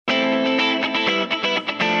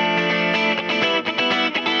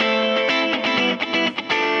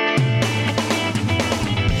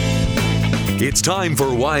It's time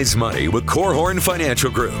for Wise Money with Korhorn Financial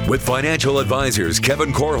Group with financial advisors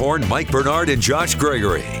Kevin Korhorn, Mike Bernard, and Josh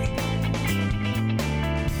Gregory.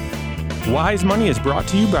 Wise Money is brought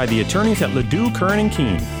to you by the attorneys at Ladue, Curran &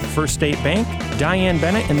 Keene, First State Bank, Diane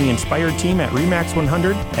Bennett and the Inspired team at RE/MAX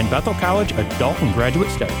 100, and Bethel College Adult and Graduate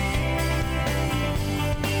Studies.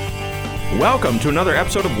 Welcome to another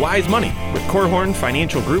episode of Wise Money with Korhorn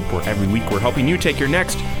Financial Group, where every week we're helping you take your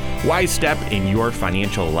next wise step in your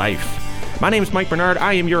financial life. My name is Mike Bernard.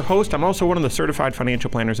 I am your host. I'm also one of the certified financial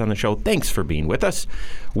planners on the show. Thanks for being with us.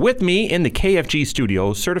 With me in the KFG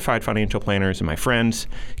studios, certified financial planners and my friends,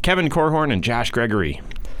 Kevin Korhorn and Josh Gregory.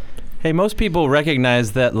 Hey, most people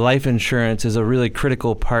recognize that life insurance is a really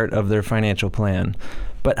critical part of their financial plan.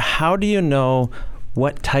 But how do you know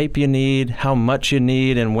what type you need, how much you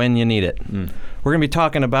need, and when you need it? We're going to be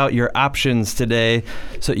talking about your options today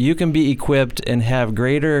so you can be equipped and have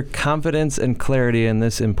greater confidence and clarity in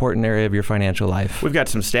this important area of your financial life. We've got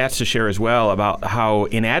some stats to share as well about how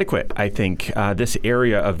inadequate I think this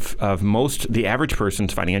area of the average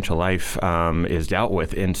person's financial life is dealt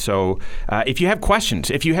with. And so if you have questions,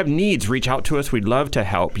 if you have needs, reach out to us. We'd love to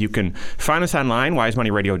help. You can find us online,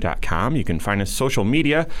 wisemoneyradio.com. You can find us social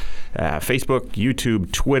media, Facebook,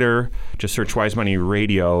 YouTube, Twitter. Just search Wise Money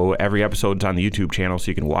Radio. Every episode's on the YouTube channel,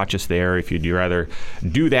 so you can watch us there if you'd rather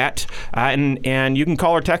do that. And you can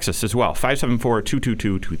call or text us as well,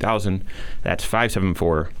 574-222-2000. That's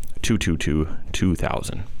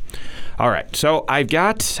 574-222-2000. All right, so I've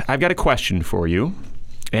got a question for you,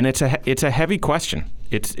 and it's a heavy question.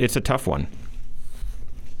 It's a tough one.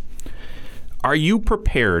 Are you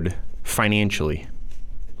prepared financially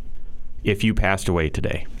if you passed away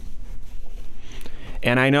today?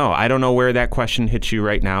 And I don't know where that question hits you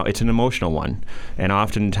right now. It's an emotional one. And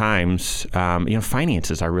oftentimes,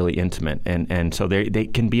 finances are really intimate. And so they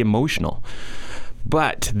can be emotional.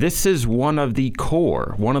 But this is one of the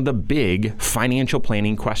big financial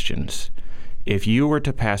planning questions. If you were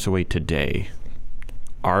to pass away today,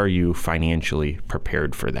 are you financially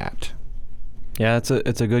prepared for that? Yeah,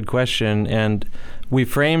 it's a good question, and we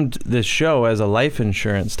framed this show as a life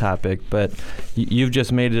insurance topic, but you've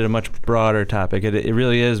just made it a much broader topic. It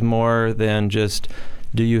really is more than just,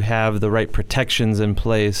 do you have the right protections in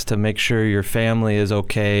place to make sure your family is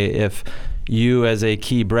okay if you, as a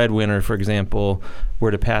key breadwinner, for example,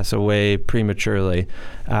 were to pass away prematurely.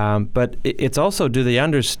 But it's also, do they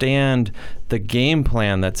understand the game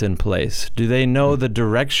plan that's in place? Do they know the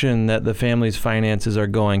direction that the family's finances are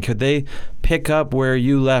going? Could they pick up where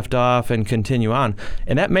you left off and continue on?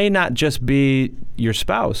 And that may not just be your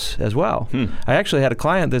spouse as well. I actually had a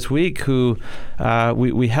client this week who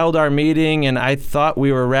we held our meeting, and I thought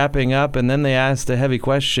we were wrapping up, and then they asked a heavy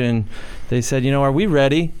question. They said, are we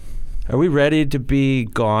ready? Are we ready to be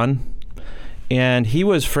gone? And he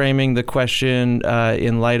was framing the question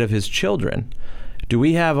in light of his children. Do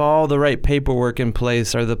we have all the right paperwork in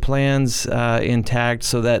place? Are the plans intact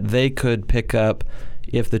so that they could pick up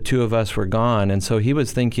if the two of us were gone? And so he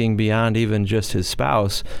was thinking beyond even just his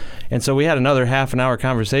spouse. And so we had another half an hour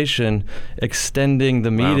conversation extending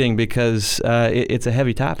the meeting because it's a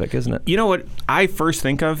heavy topic, isn't it? You know what I first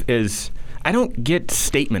think of is, I don't get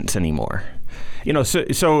statements anymore.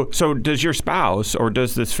 So does your spouse or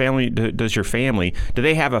does your family, do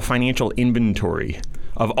they have a financial inventory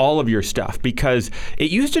of all of your stuff? Because it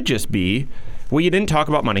used to just be, you didn't talk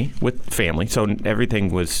about money with family, so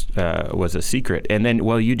everything was a secret. And then,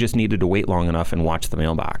 you just needed to wait long enough and watch the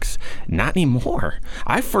mailbox. Not anymore.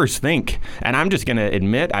 I first think, and I'm just going to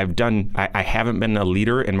admit, I haven't been a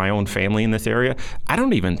leader in my own family in this area. I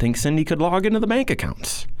don't even think Cindy could log into the bank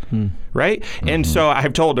accounts, right? Mm-hmm. And so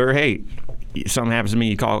I've told her, hey, something happens to me,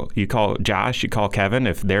 you call Josh, you call Kevin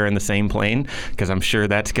if they're in the same plane, because I'm sure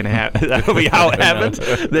that's going to happen. That'll be how it happens.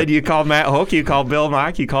 Then you call Matt Hook, you call Bill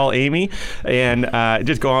Mock, you call Amy, and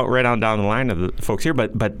just go out right on down the line of the folks here.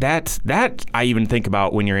 But that I even think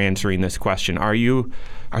about when you're answering this question. Are you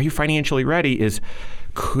financially ready?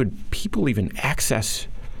 Could people even access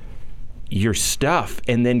your stuff,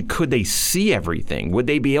 and then could they see everything? Would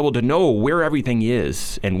they be able to know where everything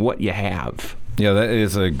is and what you have? Yeah, that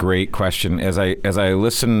is a great question. As I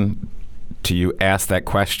listen to you ask that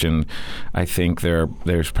question, I think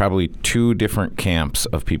there's probably two different camps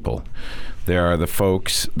of people. There are the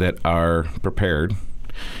folks that are prepared,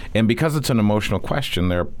 and because it's an emotional question,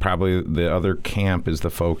 the other camp is the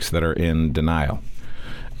folks that are in denial.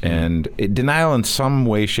 And denial in some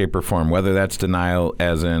way, shape, or form, whether that's denial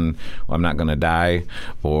as in, I'm not going to die,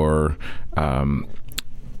 or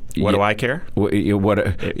What do I care?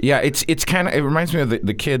 It's kind of, it reminds me of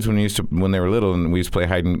the kids when they were little, and we used to play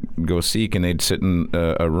hide and go seek, and they'd sit in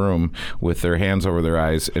a room with their hands over their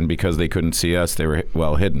eyes, and because they couldn't see us, they were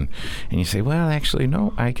well hidden. And you say, well, actually,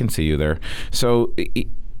 no, I can see you there. So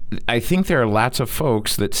I think there are lots of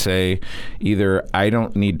folks that say either I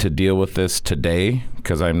don't need to deal with this today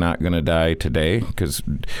because I'm not going to die today, because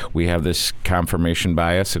we have this confirmation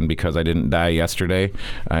bias, and because I didn't die yesterday,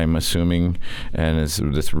 I'm assuming, and it's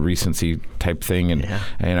this recency type thing, and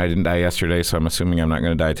I didn't die yesterday, so I'm assuming I'm not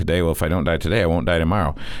going to die today. Well, if I don't die today, I won't die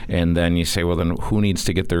tomorrow. And then you say, well, then who needs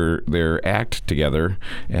to get their act together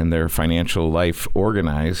and their financial life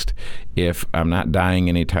organized if I'm not dying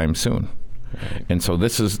anytime soon? Right. And so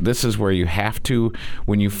this is where you have to,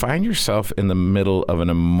 when you find yourself in the middle of an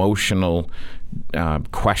emotional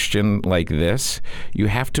question like this, you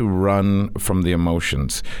have to run from the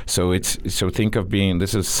emotions. So think of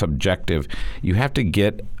this is subjective. You have to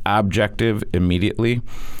get objective immediately.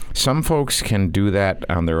 Some folks can do that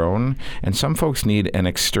on their own, and some folks need an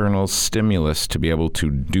external stimulus to be able to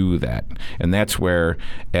do that. And that's where,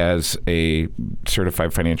 as a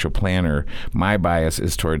certified financial planner, my bias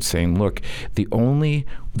is towards saying, look, the only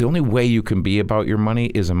way you can be about your money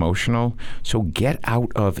is emotional. So get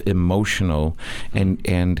out of emotional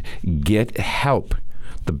and get help.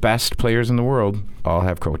 The best players in the world all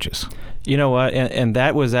have coaches. You know what? And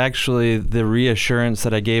that was actually the reassurance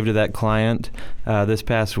that I gave to that client this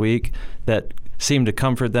past week that seemed to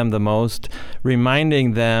comfort them the most,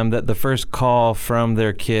 reminding them that the first call from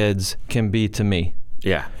their kids can be to me.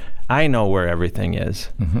 Yeah. I know where everything is.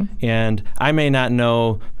 Mm-hmm. And I may not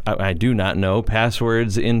know, I do not know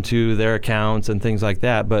passwords into their accounts and things like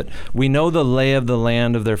that, but we know the lay of the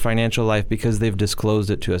land of their financial life because they've disclosed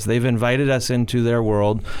it to us. They've invited us into their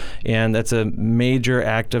world, and that's a major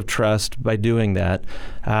act of trust by doing that.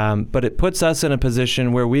 But it puts us in a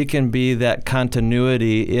position where we can be that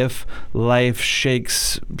continuity if life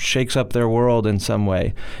shakes up their world in some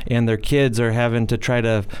way, and their kids are having to try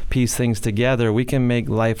to piece things together. We can make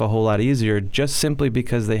life a whole lot easier just simply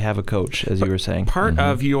because they have a coach, as you were saying. Part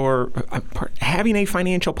of having a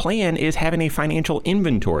financial plan is having a financial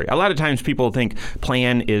inventory. A lot of times people think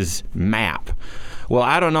plan is map. Well,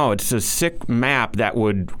 I don't know. It's a sick map that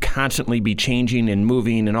would constantly be changing and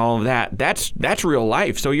moving and all of that. That's real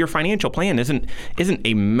life. So your financial plan isn't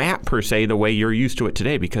a map per se the way you're used to it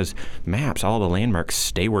today, because maps, all the landmarks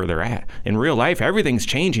stay where they're at. In real life, everything's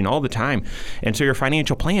changing all the time. And so your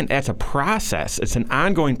financial plan, that's a process. It's an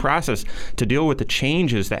ongoing process to deal with the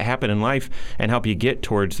changes that happen in life and help you get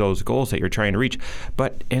towards those goals that you're trying to reach.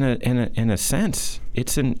 But in a sense,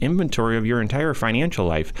 it's an inventory of your entire financial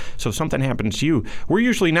life. So if something happens to you, we're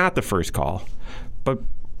usually not the first call, but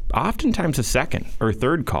oftentimes a second or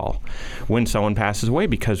third call when someone passes away,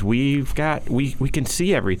 because we can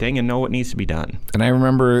see everything and know what needs to be done. And I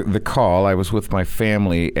remember the call. I was with my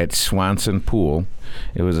family at Swanson Pool.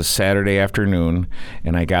 It was a Saturday afternoon,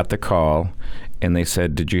 and I got the call, and they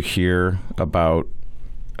said, "Did you hear about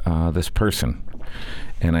this person?"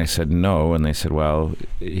 And I said, "No." And they said, "Well,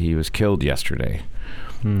 he was killed yesterday."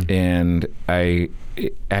 And I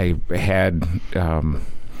had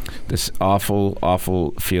this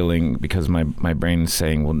awful feeling, because my brain is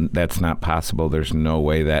saying, well, that's not possible. There's no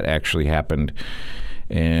way that actually happened.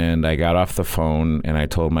 And I got off the phone and I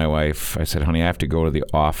told my wife, I said, honey, I have to go to the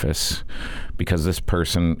office, because this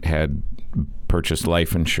person had purchased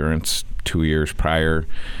life insurance 2 years prior.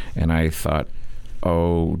 And I thought,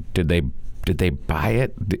 oh, did they buy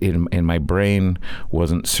it? And my brain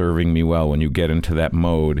wasn't serving me well. When you get into that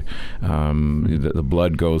mode, the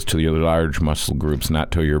blood goes to your large muscle groups,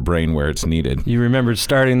 not to your brain where it's needed. You remembered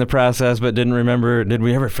starting the process, but didn't remember, did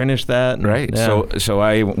we ever finish that? Right. Yeah. So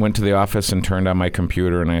I went to the office and turned on my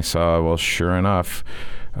computer, and I saw, well, sure enough,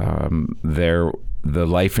 the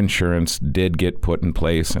life insurance did get put in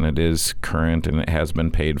place, and it is current, and it has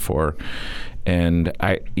been paid for. And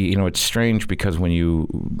it's strange, because when you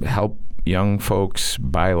help young folks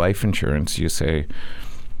buy life insurance, you say,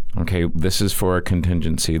 okay, this is for a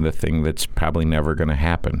contingency, the thing that's probably never going to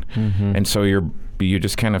happen. Mm-hmm. And so you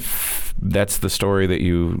just kind of, that's the story that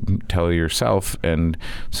you tell yourself, and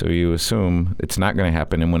so you assume it's not going to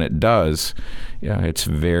happen. And when it does, it's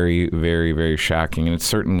very, very, very shocking. And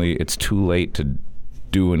it's too late to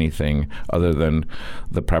do anything other than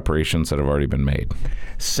the preparations that have already been made.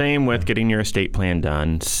 Same with getting your estate plan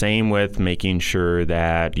done. Same with making sure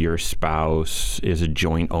that your spouse is a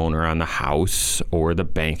joint owner on the house or the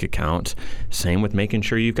bank account. Same with making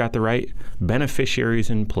sure you've got the right beneficiaries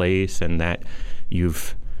in place, and that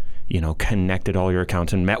you've connected all your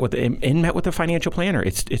accounts and met with a financial planner.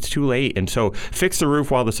 It's too late. And so fix the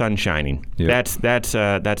roof while the sun's shining. Yep. That's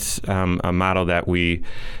a motto that we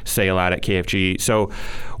say a lot at KFG. So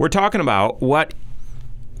we're talking about what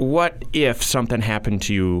if something happened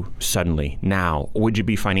to you suddenly? Now, would you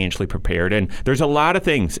be financially prepared? And there's a lot of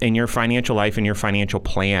things in your financial life and your financial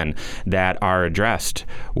plan that are addressed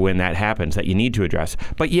when that happens that you need to address.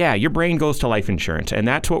 But yeah, your brain goes to life insurance, and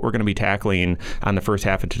that's what we're going to be tackling on the first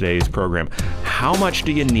half of today's program. How much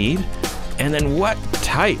do you need? And then what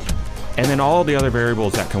type? And then all the other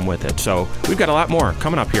variables that come with it. So we've got a lot more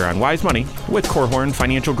coming up here on Wise Money with Korhorn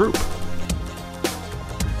Financial Group.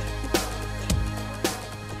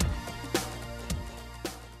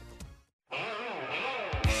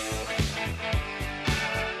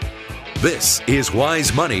 This is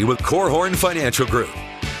Wise Money with Korhorn Financial Group.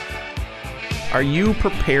 Are you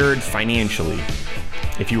prepared financially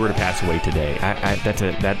if you were to pass away today?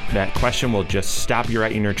 That question will just stop you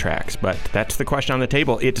right in your tracks. But that's the question on the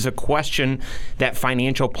table. It's a question that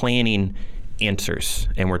financial planning answers,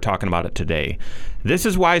 and we're talking about it today. This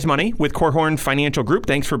is Wise Money with Korhorn Financial Group.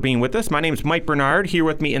 Thanks for being with us. My name is Mike Bernard. Here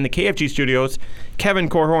with me in the KFG studios, Kevin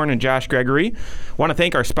Korhorn and Josh Gregory. Want to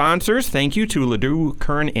thank our sponsors. Thank you to Ladue,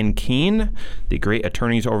 Kern, and Keene, the great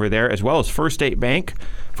attorneys over there, as well as First State Bank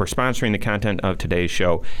for sponsoring the content of today's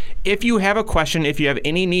show. If you have a question, if you have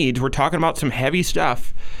any needs, we're talking about some heavy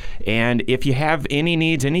stuff. And if you have any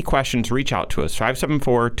needs, any questions, reach out to us,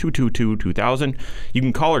 574-222-2000. You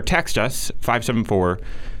can call or text us,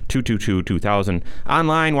 574-222-2000.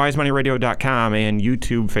 Online, wisemoneyradio.com, and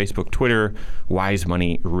YouTube, Facebook, Twitter. Wise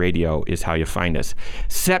Money Radio is how you find us.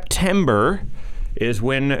 September is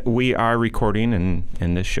when we are recording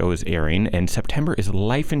and this show is airing, and September is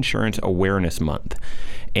Life Insurance Awareness Month.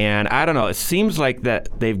 And I don't know, it seems like that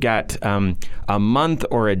they've got a month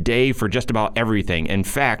or a day for just about everything. In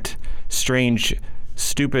fact, strange,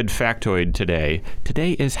 stupid factoid today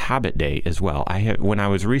is Hobbit Day as well. When I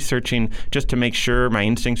was researching just to make sure my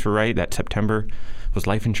instincts were right, that September was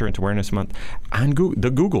Life Insurance Awareness Month, on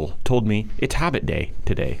Google told me it's Hobbit Day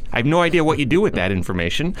today. I have no idea what you do with that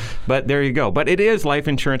information, but there you go. But it is Life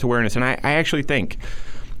Insurance Awareness, and I actually think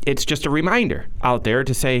it's just a reminder out there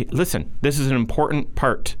to say, listen, this is an important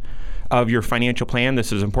part of your financial plan.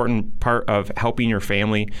 This is an important part of helping your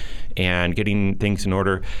family and getting things in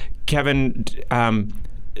order. Kevin,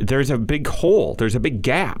 there's a big hole, there's a big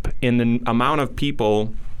gap in the amount of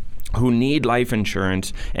people who need life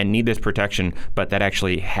insurance and need this protection, but that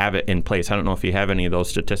actually have it in place. I don't know if you have any of those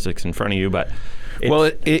statistics in front of you, but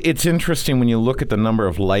it's interesting when you look at the number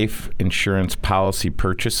of life insurance policy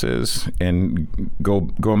purchases and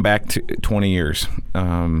going back to 20 years.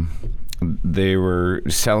 They were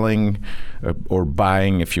selling or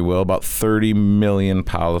buying, if you will, about 30 million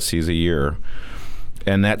policies a year.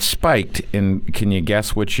 And that spiked. And can you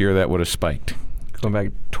guess which year that would have spiked? Going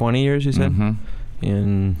back 20 years, you said?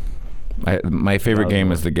 Mm-hmm. My favorite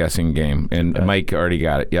game is the guessing game, and Mike already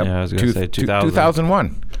got it. Yep. Yeah, I was going to say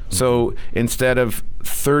 2001. So instead of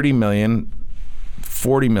 30 million,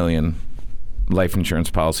 40 million life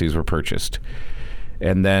insurance policies were purchased.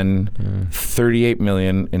 And then 38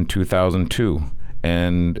 million in 2002,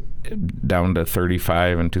 and down to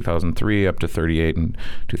 35 in 2003, up to 38 in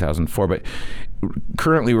 2004. But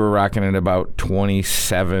currently we're rocking at about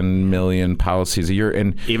 27 million policies a year,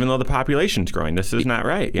 and even though the population's growing, this is not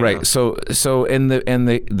right. Right. So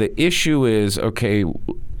the issue is, okay,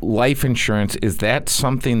 life insurance, is that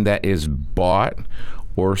something that is bought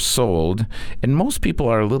or sold? And most people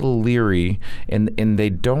are a little leery, and they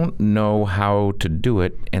don't know how to do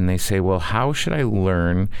it, and they say, well, how should I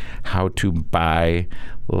learn how to buy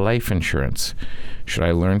life insurance? Should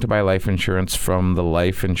I learn to buy life insurance from the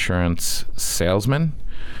life insurance salesman?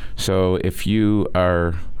 So if you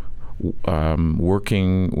are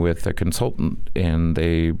working with a consultant and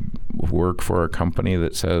they work for a company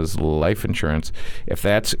that says life insurance, if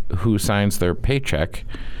that's who signs their paycheck,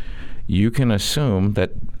 you can assume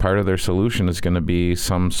that part of their solution is going to be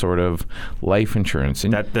some sort of life insurance.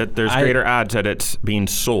 And that there's greater odds that it's being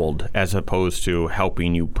sold as opposed to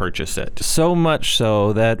helping you purchase it. So much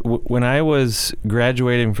so that when I was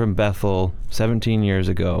graduating from Bethel 17 years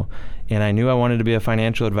ago, and I knew I wanted to be a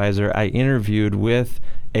financial advisor, I interviewed with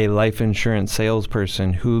a life insurance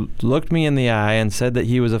salesperson who looked me in the eye and said that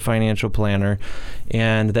he was a financial planner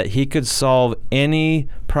and that he could solve any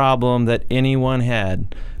problem that anyone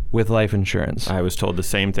had with life insurance. I was told the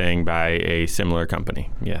same thing by a similar company.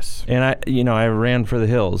 Yes. And I ran for the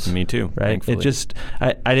hills. Me too. Right. Thankfully. It just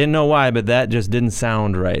I didn't know why, but that just didn't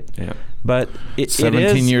sound right. Yeah. But it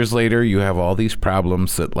 17 is, years later, you have all these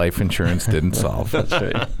problems that life insurance didn't solve. That's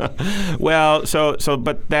right. Well,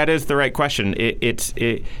 but that is the right question.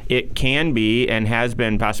 It can be and has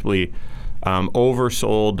been possibly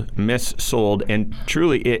oversold, missold, and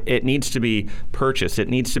truly it needs to be purchased. It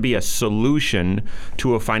needs to be a solution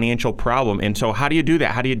to a financial problem. And so how do you do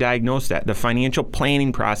that? How do you diagnose that? The financial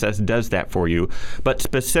planning process does that for you. But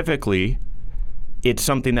specifically, it's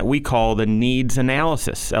something that we call the needs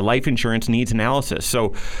analysis, a life insurance needs analysis.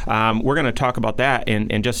 So we're going to talk about that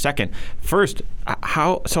in just a second. First,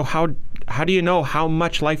 how do you know how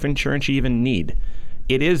much life insurance you even need?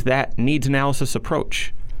 It is that needs analysis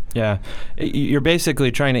approach. Yeah. You're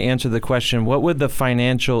basically trying to answer the question, what would the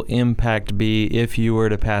financial impact be if you were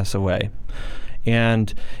to pass away?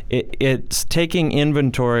 And it's taking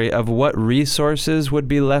inventory of what resources would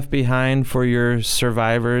be left behind for your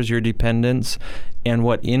survivors, your dependents, and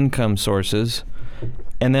what income sources,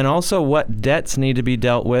 and then also what debts need to be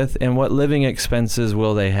dealt with and what living expenses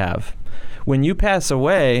will they have. When you pass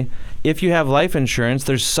away, if you have life insurance,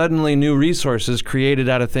 there's suddenly new resources created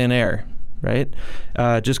out of thin air. Right?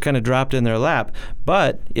 Just kind of dropped in their lap.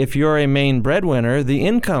 But if you're a main breadwinner, the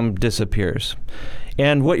income disappears.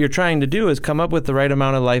 And what you're trying to do is come up with the right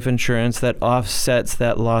amount of life insurance that offsets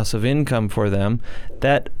that loss of income for them.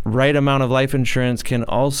 That right amount of life insurance can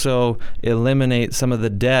also eliminate some of the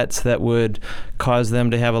debts that would cause them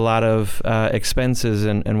to have a lot of expenses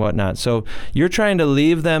and whatnot. So you're trying to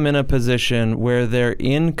leave them in a position where their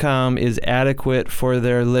income is adequate for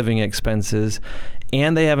their living expenses,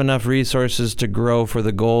 and they have enough resources to grow for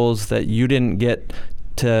the goals that you didn't get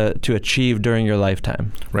to achieve during your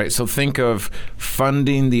lifetime. Right. So think of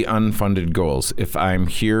funding the unfunded goals. If I'm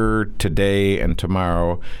here today and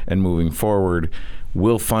tomorrow and moving forward,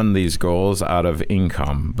 we'll fund these goals out of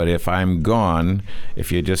income. But if I'm gone,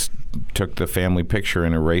 if you just took the family picture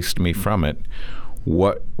and erased me from it,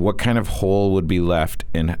 what kind of hole would be left,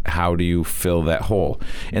 and how do you fill that hole?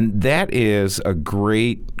 And that is a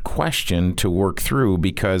great question to work through,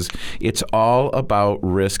 because it's all about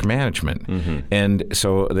risk management. Mm-hmm. And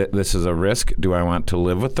so this is a risk. Do I want to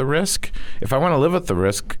live with the risk? If I want to live with the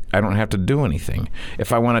risk, I don't have to do anything.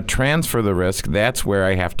 If I want to transfer the risk, that's where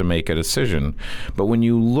I have to make a decision. But when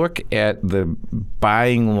you look at the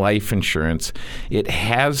buying life insurance, it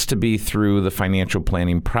has to be through the financial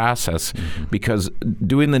planning process, mm-hmm. because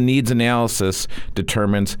doing the needs analysis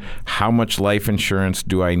determines how much life insurance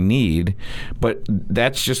do I need, but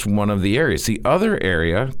that's just one of the areas. The other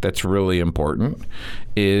area that's really important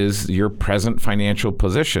is your present financial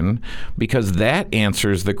position, because that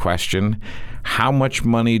answers the question, how much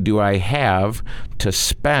money do I have to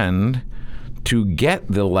spend to get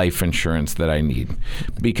the life insurance that I need?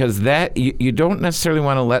 Because that you don't necessarily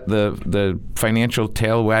want to let the financial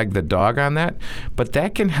tail wag the dog on that, but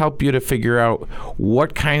that can help you to figure out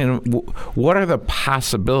what are the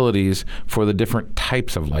possibilities for the different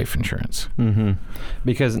types of life insurance. Mm-hmm.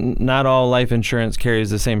 Because not all life insurance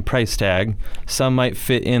carries the same price tag. Some might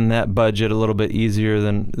fit in that budget a little bit easier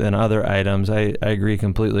than other items. I agree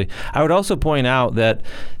completely. I would also point out that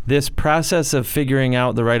this process of figuring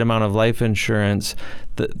out the right amount of life insurance,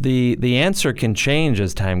 the answer can change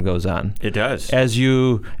as time goes on. It does. As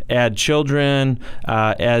you add children,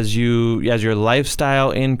 as your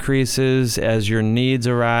lifestyle increases, as your needs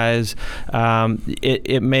arise,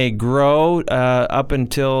 it may grow up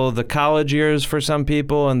until the college years for some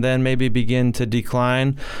people, and then maybe begin to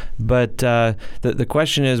decline. But the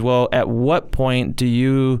question is, well, at what point do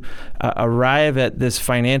you arrive at this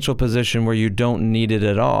financial position where you don't need it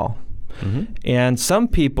at all? Mm-hmm. And some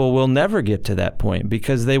people will never get to that point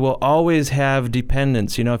because they will always have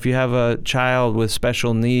dependents. You know, if you have a child with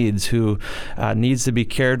special needs who needs to be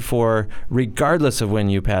cared for regardless of when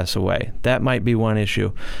you pass away, that might be one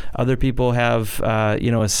issue. Other people have,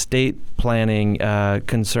 estate planning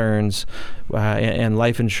concerns, and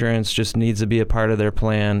life insurance just needs to be a part of their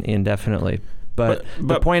plan indefinitely. But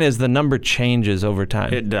the point is the number changes over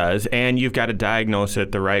time. It does, and you've got to diagnose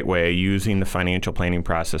it the right way using the financial planning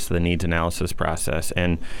process, the needs analysis process.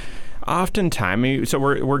 And oftentimes, so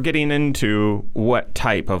we're getting into what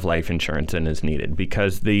type of life insurance is needed,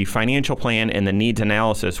 because the financial plan and the needs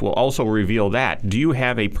analysis will also reveal that. Do you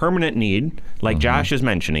have a permanent need, like mm-hmm. Josh is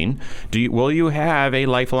mentioning? Will you have a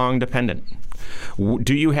lifelong dependent?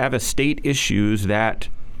 Do you have estate issues that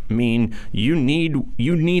mean you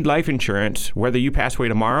need life insurance whether you pass away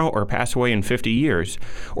tomorrow or pass away in 50 years?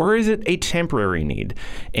 Or is it a temporary need?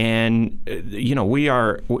 And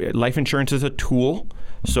life insurance is a tool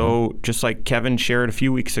So just like Kevin shared a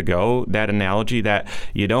few weeks ago, that analogy that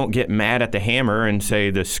you don't get mad at the hammer and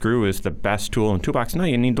say the screw is the best tool in the toolbox. No,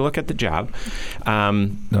 you need to look at the job.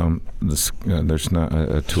 There's not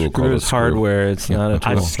a tool called Screw is hardware. It's not a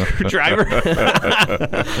tool. A screwdriver.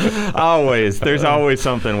 Always. There's always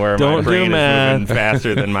something where my brain is moving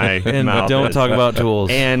faster than my mouth. Don't talk about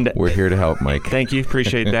tools. And we're here to help, Mike. Thank you.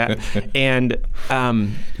 Appreciate that. And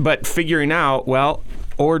but figuring out, well,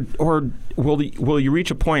 or will you reach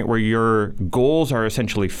a point where your goals are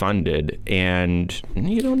essentially funded and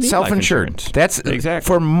you don't need self-insured? Life insurance? That's exactly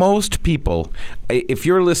for most people. If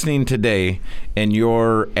you're listening today and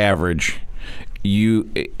you're average,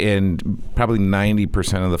 and probably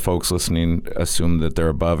 90% of the folks listening assume that they're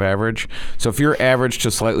above average. So if you're average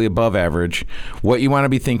to slightly above average, what you want to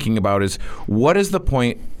be thinking about is, what is the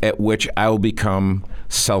point at which I will become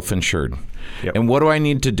self-insured? Yep. And what do I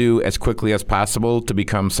need to do as quickly as possible to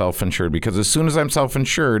become self-insured? Because as soon as I'm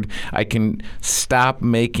self-insured, I can stop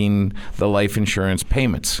making the life insurance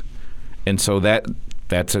payments. And so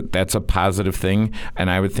that's a positive thing, and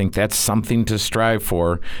I would think that's something to strive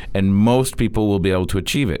for, and most people will be able to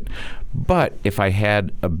achieve it. But if I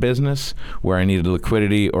had a business where I needed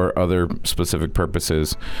liquidity or other specific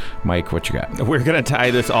purposes, Mike, what you got? We're going to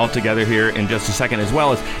tie this all together here in just a second, as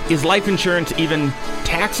well as, is life insurance even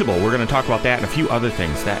taxable? We're going to talk about that and a few other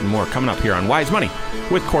things, that and more, coming up here on Wise Money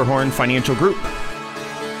with Korhorn Financial Group.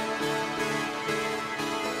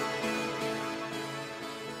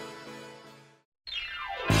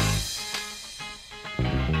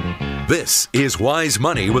 This is Wise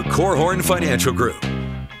Money with Korhorn Financial Group.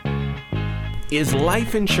 Is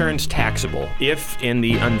life insurance taxable if, in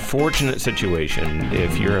the unfortunate situation,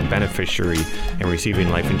 if you're a beneficiary and receiving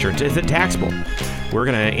life insurance, is it taxable? We're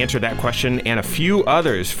going to answer that question and a few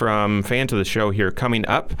others from fans of the show here coming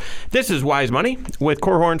up. This is Wise Money with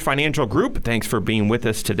Korhorn Financial Group. Thanks for being with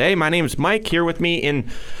us today. My name is Mike, here with me in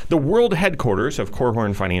the world headquarters of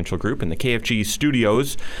Korhorn Financial Group in the KFG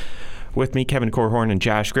studios. With me, Kevin Korhorn and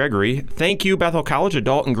Josh Gregory. Thank you, Bethel College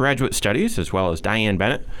Adult and Graduate Studies, as well as Diane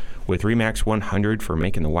Bennett with RE/MAX 100 for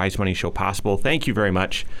making the Wise Money Show possible. Thank you very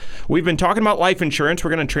much. We've been talking about life insurance.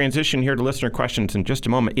 We're going to transition here to listener questions in just a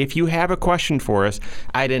moment. If you have a question for us,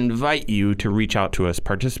 I'd invite you to reach out to us,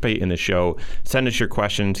 participate in the show, send us your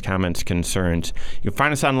questions, comments, concerns. You can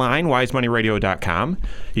find us online, wisemoneyradio.com.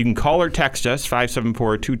 You can call or text us,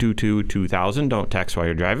 574-222-2000. Don't text while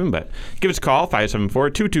you're driving, but give us a call,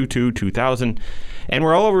 574-222-2000. And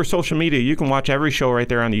we're all over social media. You can watch every show right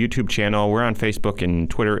there on the YouTube channel. We're on Facebook and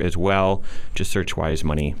Twitter as well. Just search Wise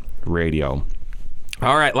Money Radio.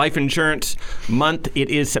 All right, Life Insurance Month. It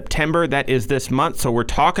is September. That is this month. So we're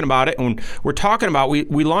talking about it. And we're talking about, we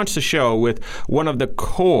launched the show with one of the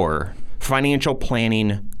core financial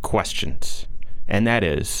planning questions. And that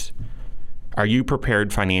is, are you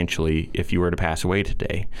prepared financially if you were to pass away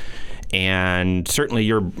today? And certainly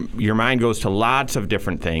your mind goes to lots of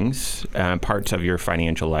different things, parts of your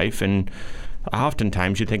financial life. And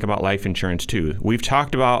oftentimes you think about life insurance too. We've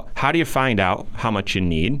talked about, how do you find out how much you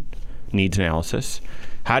need? Needs analysis.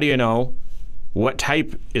 How do you know what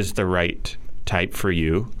type is the right type for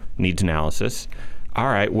you? Needs analysis. All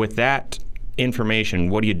right, with that information,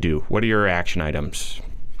 what do you do? What are your action items?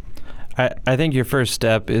 I think your first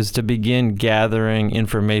step is to begin gathering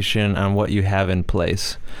information on what you have in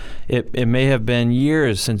place. It may have been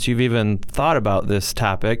years since you've even thought about this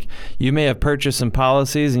topic. You may have purchased some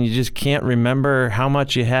policies and you just can't remember how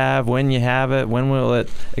much you have, when you have it, when will it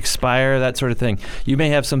expire, that sort of thing. You may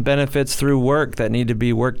have some benefits through work that need to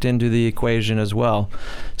be worked into the equation as well.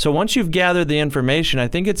 So once you've gathered the information, I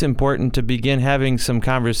think it's important to begin having some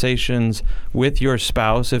conversations with your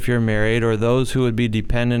spouse if you're married, or those who would be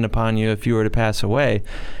dependent upon you if you were to pass away.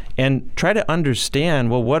 And try to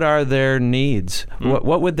understand, well, what are their needs?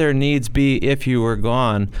 What would their needs be if you were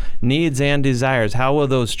gone? Needs and desires. How will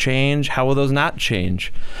those change? How will those not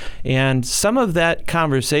change? And some of that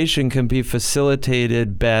conversation can be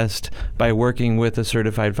facilitated best by working with a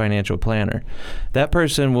certified financial planner. That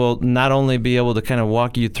person will not only be able to kind of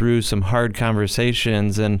walk you through some hard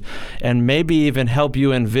conversations and maybe even help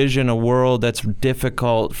you envision a world that's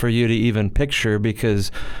difficult for you to even picture,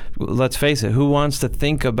 because let's face it, who wants to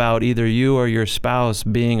think about either you or your spouse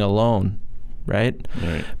being alone, right?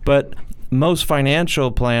 But most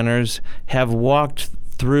financial planners have walked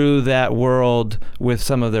through that world with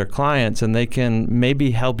some of their clients, and they can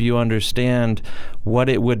maybe help you understand what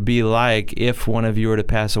it would be like if one of you were to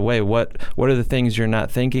pass away. What are the things you're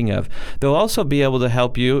not thinking of? They'll also be able to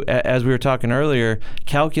help you, as we were talking earlier,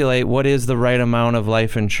 calculate what is the right amount of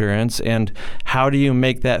life insurance and how do you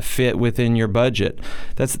make that fit within your budget.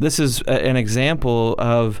 This is an example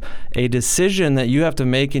of a decision that you have to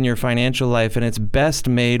make in your financial life, and it's best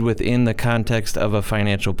made within the context of a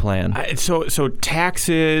financial plan. So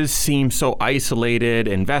taxes seem so isolated,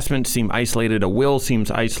 investments seem isolated, a will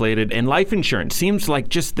seems isolated, and life insurance seems like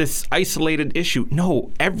just this isolated issue.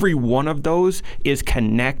 No, every one of those is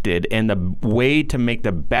connected, and the way to make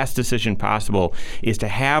the best decision possible is to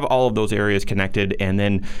have all of those areas connected, and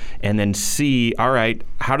then see, all right,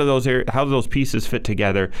 how do those pieces fit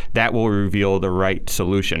together? That will reveal the right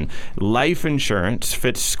solution. Life insurance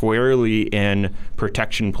fits squarely in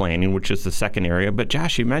protection planning, which is the second area. But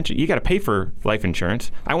Josh, you mentioned you got to pay for life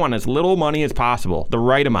insurance. I want as little money as possible, the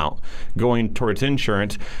right amount, going towards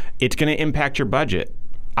insurance. It's going to impact your budget.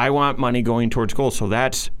 I want money going towards goals. So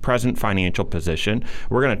that's present financial position.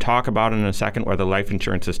 We're going to talk about in a second whether life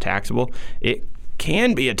insurance is taxable. It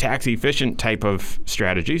can be a tax efficient type of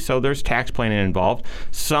strategy, so there's tax planning involved.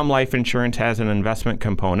 Some life insurance has an investment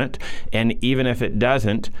component, and even if it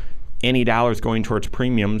doesn't, any dollars going towards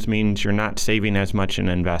premiums means you're not saving as much in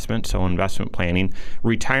investment, so investment planning.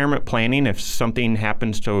 Retirement planning, if something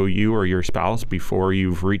happens to you or your spouse before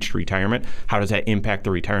you've reached retirement, how does that impact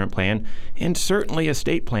the retirement plan? And certainly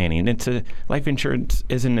estate planning. Life insurance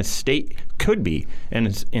is an estate, could be an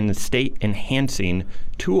estate enhancing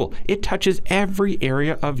tool. It touches every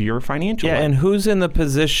area of your financial life. And who's in the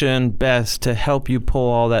position best to help you pull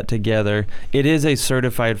all that together? It is a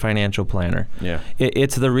certified financial planner. Yeah.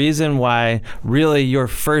 It's the reason why really your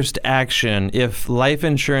first action, if life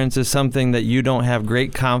insurance is something that you don't have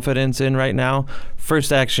great confidence in right now,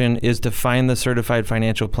 first action is to find the certified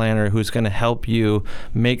financial planner who's going to help you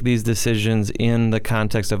make these decisions in the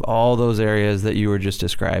context of all those areas that you were just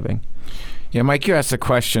describing. Yeah, Mike, you asked a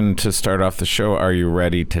question to start off the show. Are you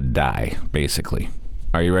ready to die, basically?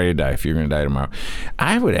 Are you ready to die if you're going to die tomorrow?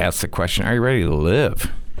 I would ask the question, are you ready to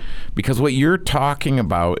live? Because what you're talking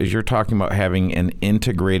about is having an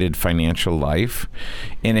integrated financial life.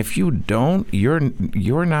 And if you don't,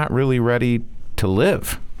 you're not really ready to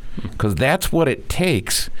live. Because that's what it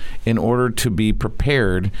takes in order to be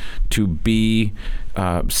prepared to be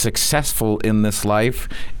successful in this life.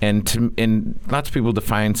 And lots of people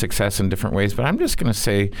define success in different ways, but I'm just going to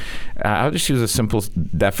say, I'll just use a simple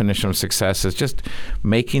definition of success as just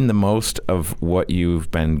making the most of what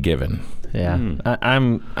you've been given. Yeah,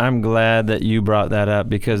 I'm glad that you brought that up,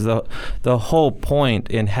 because the whole point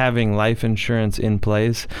in having life insurance in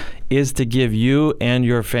place is to give you and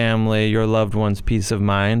your family, your loved ones, peace of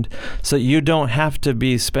mind, so you don't have to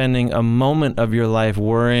be spending a moment of your life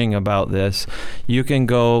worrying about this. You can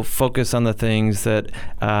go focus on the things that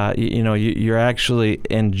you're actually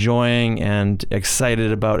enjoying and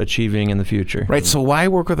excited about achieving in the future. Right. So why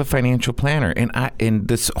work with a financial planner? And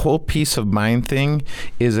this whole peace of mind thing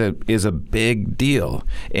is a big deal.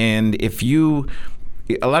 And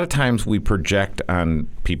a lot of times we project on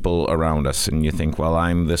people around us, and you think, well,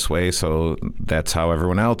 I'm this way, so that's how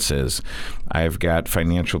everyone else is. I've got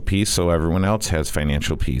financial peace, so everyone else has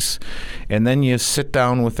financial peace. And then you sit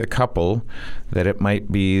down with a couple that it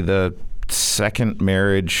might be the second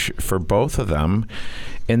marriage for both of them,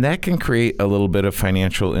 and that can create a little bit of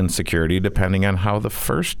financial insecurity depending on how the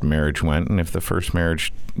first marriage went, and if the first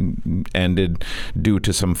marriage ended due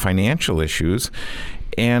to some financial issues.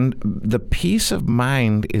 And the peace of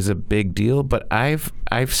mind is a big deal, but I've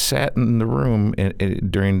sat in the room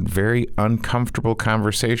during very uncomfortable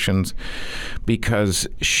conversations because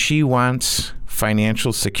she wants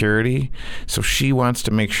financial security, so she wants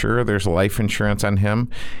to make sure there's life insurance on him,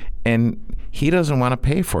 and he doesn't want to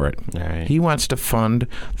pay for it. Right. He wants to fund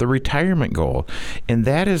the retirement goal. And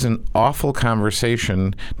that is an awful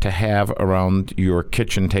conversation to have around your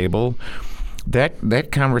kitchen table.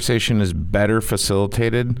 That conversation is better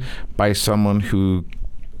facilitated by someone who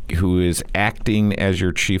is acting as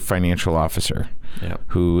your chief financial officer,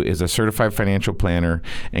 who is a certified financial planner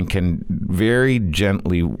and can very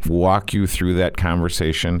gently walk you through that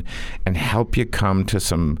conversation and help you come to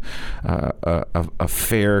some a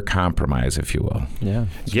fair compromise, if you will. Yeah.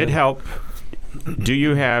 Get help. Do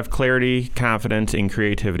you have clarity, confidence, and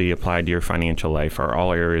creativity applied to your financial life? Are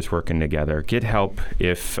all areas working together? Get help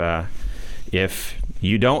if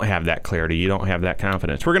you don't have that clarity, you don't have that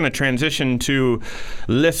confidence. We're going to transition to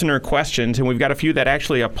listener questions, and we've got a few that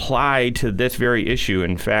actually apply to this very issue.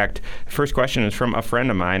 In fact, first question is from a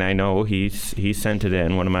friend of mine. I know he sent it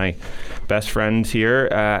in, one of my best friends here,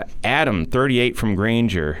 Adam, 38 from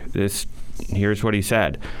Granger. Here's what he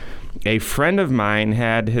said. A friend of mine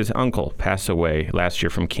had his uncle pass away last year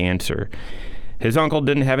from cancer. His uncle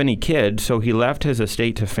didn't have any kids, so he left his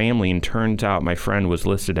estate to family, and turns out my friend was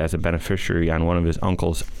listed as a beneficiary on one of his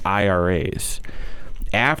uncle's IRAs.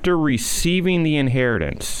 After receiving the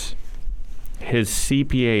inheritance, his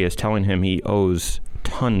CPA is telling him he owes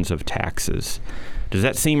tons of taxes. Does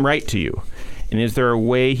that seem right to you? And is there a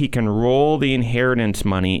way he can roll the inheritance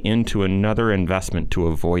money into another investment to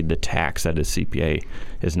avoid the tax that his CPA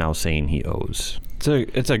is now saying he owes?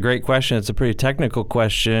 It's a great question. It's a pretty technical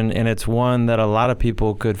question, and it's one that a lot of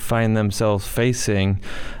people could find themselves facing,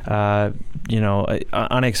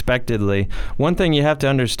 unexpectedly. One thing you have to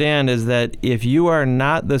understand is that if you are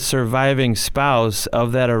not the surviving spouse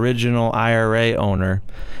of that original IRA owner,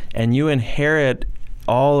 and you inherit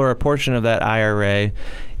all or a portion of that IRA,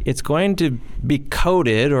 it's going to be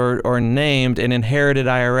coded or named an inherited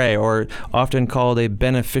IRA, or often called a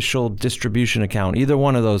beneficial distribution account. Either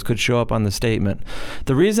one of those could show up on the statement.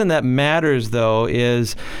 The reason that matters, though,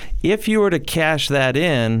 is if you were to cash that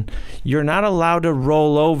in, you're not allowed to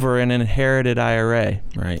roll over an inherited IRA.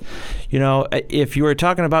 Right. If you were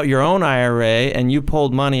talking about your own IRA and you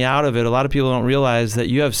pulled money out of it, a lot of people don't realize that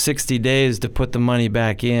you have 60 days to put the money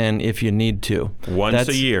back in if you need to. Once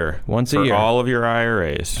a year. For all of your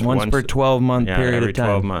IRAs. Once per 12-month period every of time.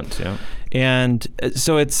 12 months, yeah. And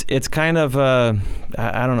so it's kind of a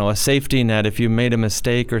safety net. If you made a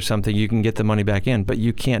mistake or something, you can get the money back in, but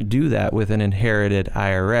you can't do that with an inherited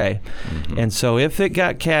IRA. Mm-hmm. And so if it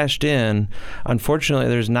got cashed in, unfortunately,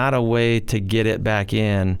 there's not a way to get it back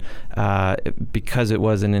in because it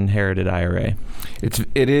was an inherited IRA.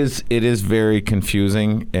 It is very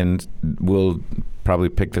confusing, and we'll probably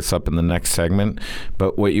pick this up in the next segment.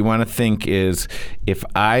 But what you want to think is, if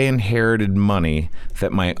I inherited money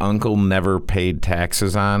that my uncle never paid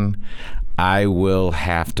taxes on, I will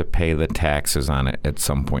have to pay the taxes on it at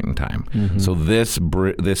some point in time. Mm-hmm. So this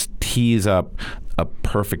tees up a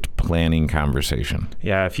perfect planning conversation.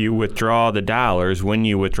 Yeah, if you withdraw the dollars, when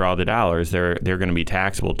you withdraw the dollars, they're going to be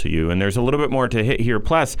taxable to you. And there's a little bit more to hit here.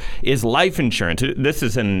 Plus, is life insurance. This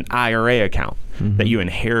is an IRA account that you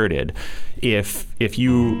inherited. If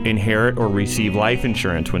you inherit or receive life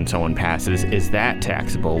insurance when someone passes, is that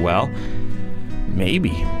taxable? Well,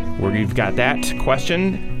 maybe. We've got that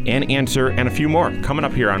question and answer and a few more coming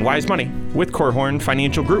up here on Wise Money with Korhorn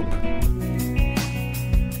Financial Group.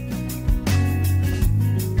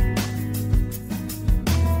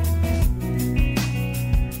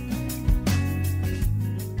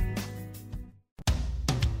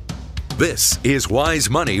 This is Wise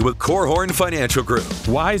Money with Korhorn Financial Group.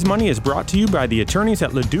 Wise Money is brought to you by the attorneys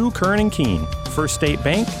at Ladue, Kern & Keene, First State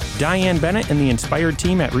Bank, Diane Bennett and the Inspired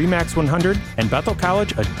team at RE/MAX 100, and Bethel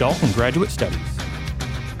College Adult and Graduate Studies.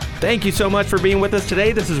 Thank you so much for being with us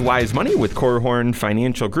today. This is Wise Money with Korhorn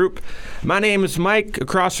Financial Group. My name is Mike.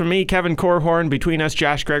 Across from me, Kevin Korhorn. Between us,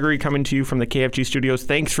 Josh Gregory, coming to you from the KFG studios.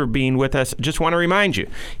 Thanks for being with us. Just want to remind you,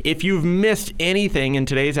 if you've missed anything in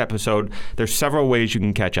today's episode, there's several ways you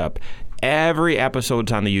can catch up. Every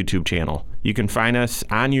episode's on the YouTube channel. You can find us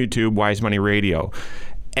on YouTube, Wise Money Radio.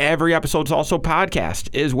 Every episode's also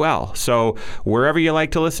podcast as well. So wherever you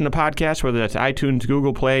like to listen to podcasts, whether that's iTunes,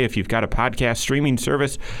 Google Play, if you've got a podcast streaming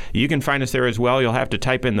service, you can find us there as well. You'll have to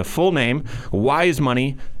type in the full name, Wise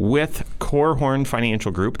Money with Korhorn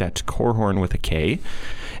Financial Group. That's Korhorn with a K.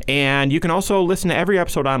 And you can also listen to every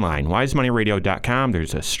episode online, wisemoneyradio.com.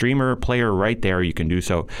 There's a streamer player right there. You can do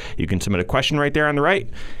so. You can submit a question right there on the right.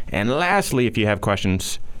 And lastly, if you have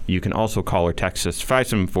questions, you can also call or text us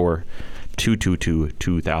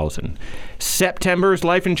 574-222-2000. September's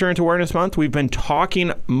Life Insurance Awareness Month. We've been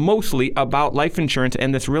talking mostly about life insurance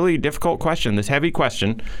and this really difficult question, this heavy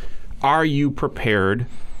question, are you prepared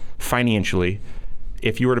financially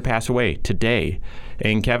if you were to pass away today?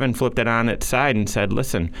 And Kevin flipped it on its side and said,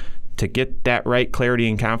 listen, to get that right clarity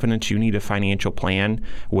and confidence, you need a financial plan.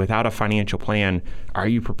 Without a financial plan, are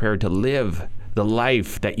you prepared to live the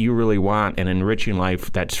life that you really want, an enriching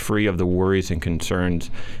life that's free of the worries and concerns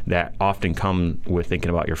that often come with thinking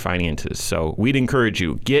about your finances? So we'd encourage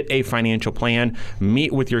you, get a financial plan.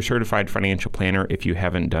 Meet with your certified financial planner if you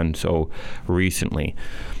haven't done so recently.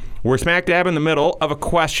 We're smack dab in the middle of a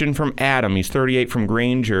question from Adam. He's 38 from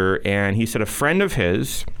Granger, and he said a friend of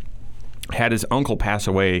his had his uncle pass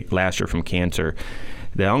away last year from cancer.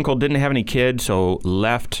 The uncle didn't have any kids, so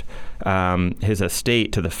left his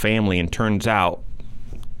estate to the family, and turns out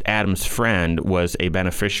Adam's friend was a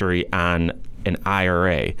beneficiary on an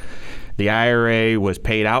IRA. The IRA was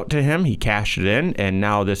paid out to him. He cashed it in, and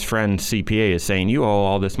now this friend's CPA is saying, you owe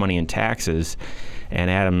all this money in taxes. And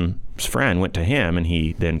Adam's friend went to him, and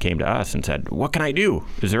he then came to us and said, what can I do?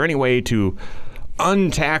 Is there any way to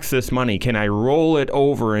untax this money? Can I roll it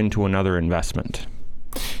over into another investment?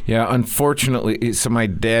 Yeah, unfortunately, so my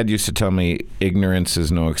dad used to tell me ignorance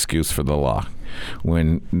is no excuse for the law.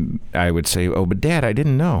 When I would say, "Oh, but Dad, I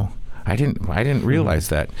didn't know. I didn't realize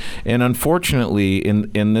that." And unfortunately,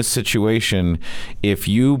 in this situation, if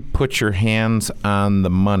you put your hands on the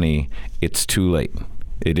money, it's too late.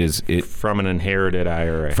 From an inherited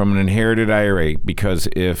IRA. From an inherited IRA, because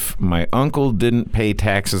if my uncle didn't pay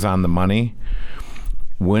taxes on the money,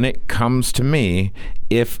 when it comes to me,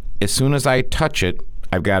 as soon as I touch it,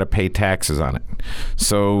 I've got to pay taxes on it.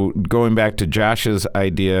 So going back to Josh's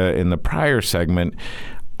idea in the prior segment,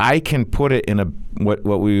 I can put it in what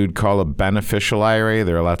we would call a beneficial IRA.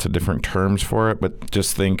 There are lots of different terms for it, but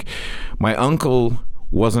just think my uncle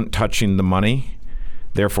wasn't touching the money,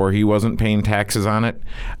 therefore he wasn't paying taxes on it.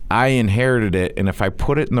 I inherited it, and if I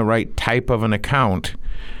put it in the right type of an account,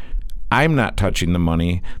 I'm not touching the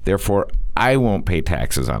money, therefore I won't pay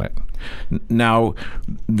taxes on it. Now,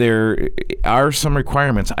 there are some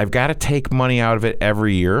requirements. I've got to take money out of it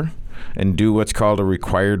every year and do what's called a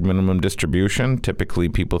required minimum distribution. Typically,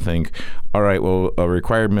 people think, all right, well, a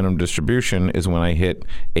required minimum distribution is when I hit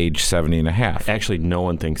age 70 and a half. Actually, no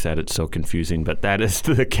one thinks that. It's so confusing, but that is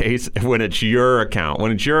the case when it's your account.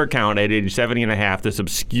 When it's your account at age 70 and a half, this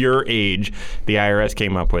obscure age the IRS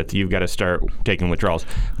came up with, you've got to start taking withdrawals.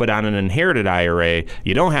 But on an inherited IRA,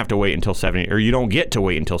 you don't have to wait until 70, or you don't get to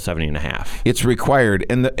wait until 70 and a half. It's required,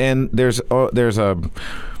 and there's a...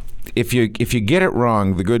 If you get it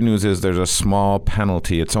wrong, the good news is there's a small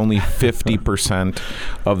penalty. It's only 50%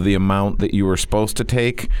 of the amount that you were supposed to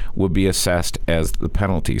take would be assessed as the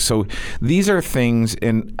penalty. So these are things,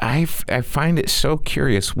 and I find it so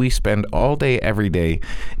curious. We spend all day, every day,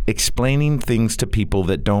 explaining things to people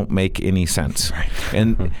that don't make any sense, right.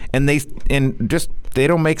 They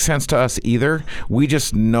don't make sense to us either. We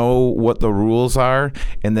just know what the rules are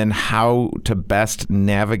and then how to best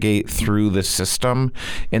navigate through the system.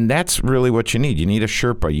 And that's really what you need. You need a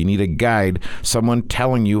Sherpa. You need a guide, someone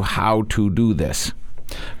telling you how to do this.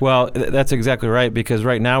 Well, that's exactly right, because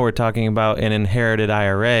right now we're talking about an inherited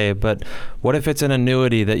IRA, but what if it's an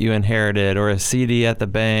annuity that you inherited, or a CD at the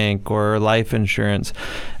bank, or life insurance?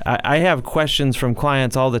 I have questions from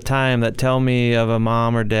clients all the time that tell me of a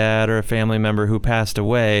mom or dad or a family member who passed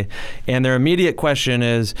away, and their immediate question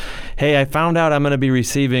is, hey, I found out I'm going to be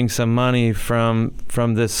receiving some money from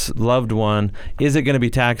this loved one. Is it going to be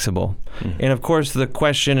taxable? Mm-hmm. And of course, the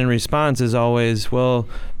question and response is always, well,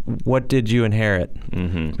 what did you inherit?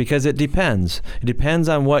 Mm-hmm. Because it depends. It depends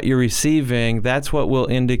on what you're receiving. That's what will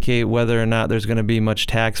indicate whether or not there's going to be much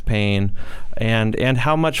tax paying and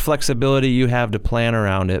how much flexibility you have to plan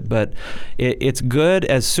around it. But it's good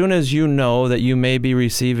as soon as you know that you may be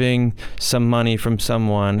receiving some money from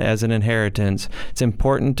someone as an inheritance. It's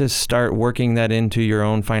important to start working that into your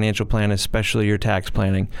own financial plan, especially your tax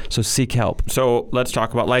planning. So seek help. So let's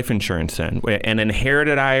talk about life insurance then. An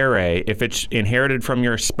inherited IRA, if it's inherited from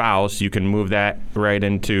your spouse, you can move that right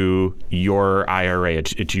into your IRA.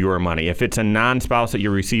 It's your money. If it's a non-spouse that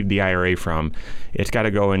you received the IRA from, it's got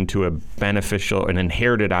to go into an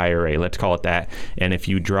inherited IRA, let's call it that. And if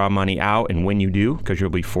you draw money out, and when you do, because you'll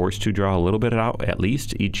be forced to draw a little bit out at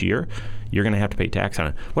least each year, you're going to have to pay tax on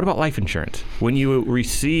it. What about life insurance? When you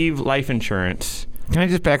receive life insurance... Can I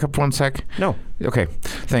just back up one sec? No. Okay,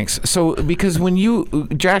 thanks. So, because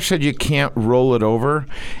Josh said you can't roll it over,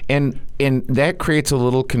 and that creates a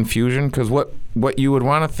little confusion, because what you would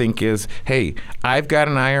want to think is, hey, I've got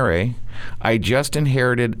an IRA. I just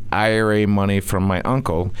inherited IRA money from my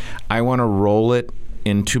uncle. I want to roll it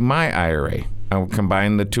into my IRA. I'll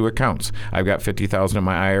combine the two accounts. I've got $50,000 in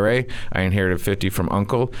my IRA. I inherited $50 from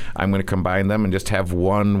uncle. I'm going to combine them and just have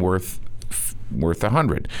one worth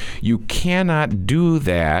 $100. You cannot do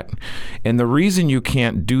that, and the reason you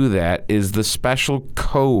can't do that is the special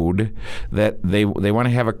code that they want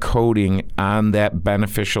to have a coding on that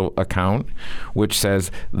beneficial account, which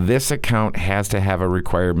says this account has to have a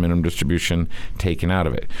required minimum distribution taken out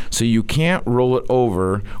of it. So you can't roll it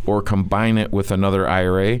over or combine it with another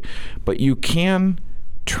IRA, but you can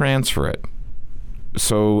transfer it.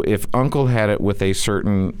 So if uncle had it with a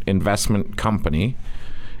certain investment company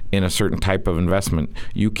in a certain type of investment,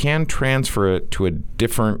 you can transfer it to a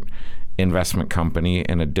different investment company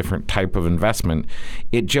and a different type of investment.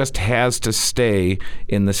 It just has to stay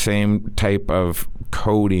in the same type of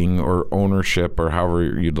coding or ownership, or however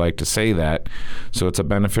you'd like to say that. So it's a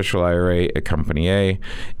beneficial IRA at company A.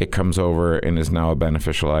 It comes over and is now a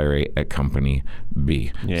beneficial IRA at company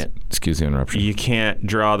B. Yeah. Excuse the interruption. You can't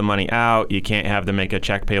draw the money out. You can't have them make a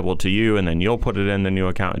check payable to you and then you'll put it in the new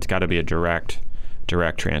account. It's got to be a direct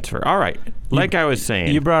direct transfer. All right. Like I was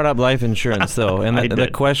saying. You brought up life insurance, though, and the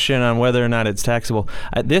question on whether or not it's taxable.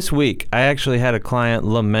 This week, I actually had a client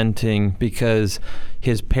lamenting because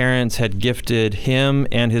his parents had gifted him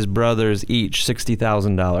and his brothers each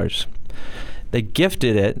 $60,000. They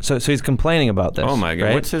gifted it, so he's complaining about this. Oh, my God.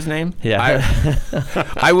 Right? What's his name? Yeah.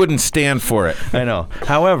 I wouldn't stand for it. I know.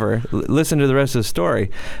 However, listen to the rest of the story.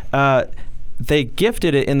 They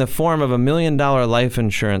gifted it in the form of $1 million life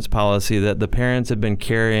insurance policy that the parents have been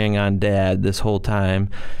carrying on Dad this whole time.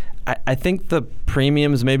 I think the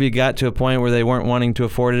premiums maybe got to a point where they weren't wanting to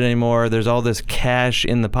afford it anymore. There's all this cash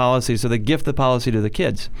in the policy, so they gift the policy to the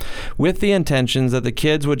kids with the intentions that the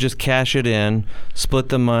kids would just cash it in, split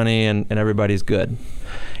the money, and everybody's good.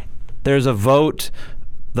 There's a vote.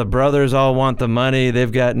 The brothers all want the money.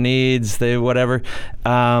 They've got needs. They whatever.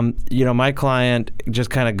 My client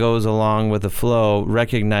just kind of goes along with the flow,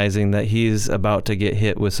 recognizing that he's about to get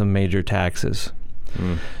hit with some major taxes.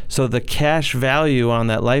 So the cash value on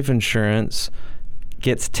that life insurance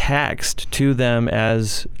gets taxed to them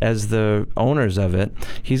as the owners of it.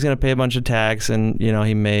 He's going to pay a bunch of tax, and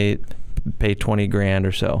he may pay $20,000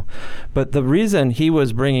 or so. But the reason he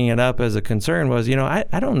was bringing it up as a concern was,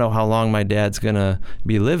 I don't know how long my dad's going to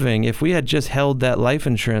be living. If we had just held that life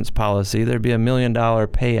insurance policy, there'd be $1 million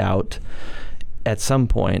payout at some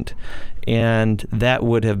point, and that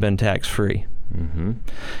would have been tax-free. Mm-hmm.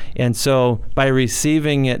 And so by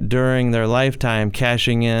receiving it during their lifetime,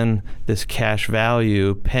 cashing in this cash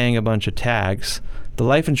value, paying a bunch of tax, the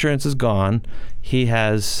life insurance is gone. He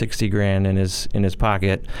has $60,000 in his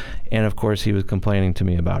pocket, and of course he was complaining to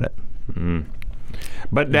me about it. Mm.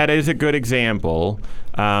 But that is a good example,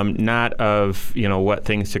 not of what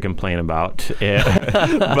things to complain about,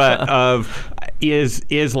 but of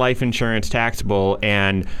is life insurance taxable?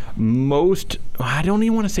 And I don't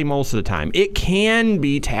even want to say most of the time, it can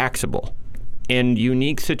be taxable in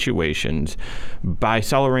unique situations by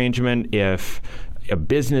sell arrangement. If a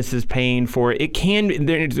business is paying for it,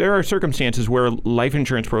 there are circumstances where life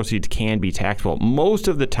insurance proceeds can be taxable. Most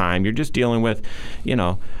of the time, you're just dealing with,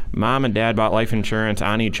 mom and dad bought life insurance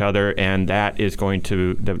on each other, and that is going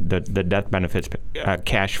to the death benefits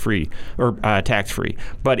cash free or tax free.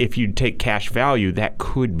 But if you take cash value, that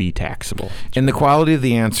could be taxable. And the quality of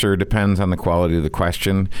the answer depends on the quality of the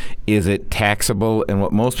question. Is it taxable? And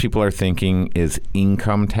what most people are thinking is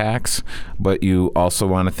income tax, but you also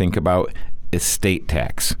want to think about estate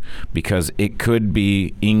tax, because it could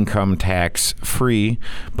be income tax free,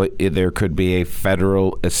 but there could be a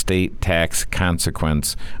federal estate tax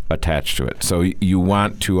consequence attached to it. So you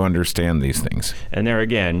want to understand these things. And there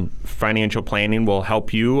again, financial planning will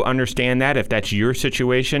help you understand that if that's your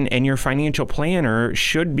situation, and your financial planner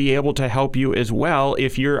should be able to help you as well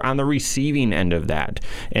if you're on the receiving end of that,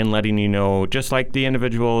 and letting you know, just like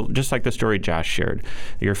the story Josh shared,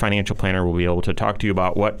 your financial planner will be able to talk to you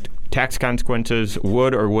about what tax consequences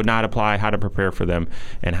would or would not apply, how to prepare for them,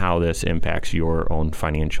 and how this impacts your own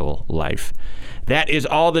financial life. That is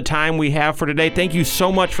all the time we have for today. Thank you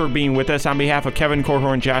so much for being with us. On behalf of Kevin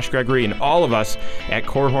Korhorn, Josh Gregory, and all of us at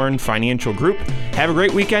Korhorn Financial Group, have a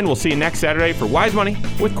great weekend. We'll see you next Saturday for Wise Money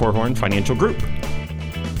with Korhorn Financial Group.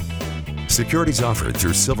 Securities offered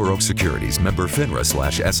through Silver Oak Securities, member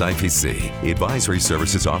FINRA/SIPC. Advisory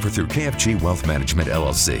services offered through KFG Wealth Management,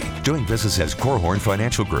 LLC. Doing business as Korhorn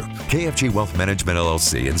Financial Group. KFG Wealth Management,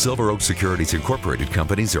 LLC and Silver Oak Securities Incorporated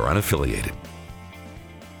companies are unaffiliated.